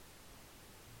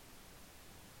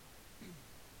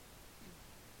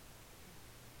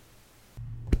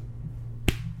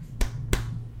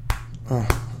I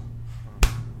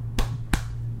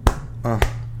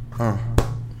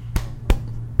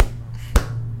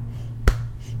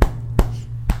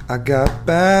got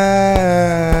Bandz.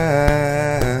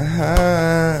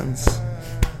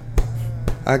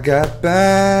 I got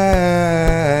Bandz.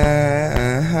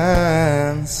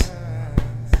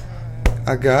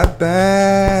 I got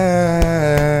Bandz.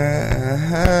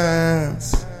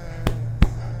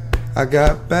 I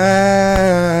got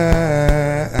Bandz.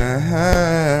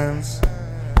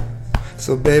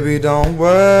 So baby, don't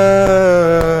worry.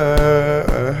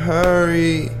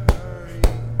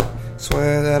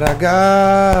 Swear that I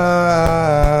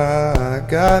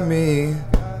got me.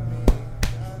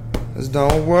 Just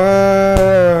don't worry.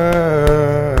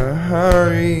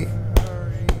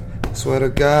 Swear to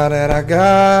God that I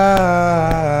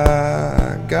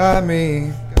got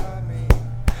me.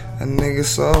 A nigga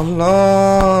so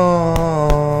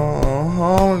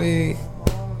lonely.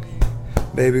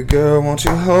 Baby girl, won't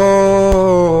you hold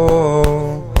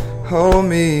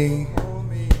me?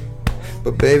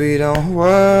 But baby, don't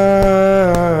worry.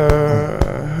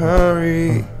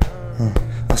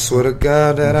 I swear to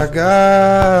God that I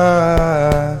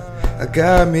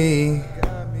got me.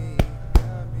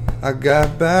 I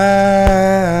got Bandz.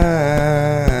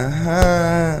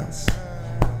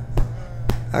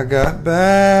 I got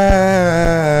Bandz.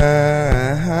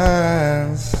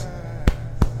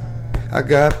 I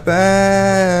got Bandz.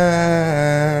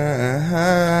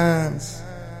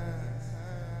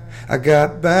 I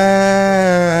got Bandz.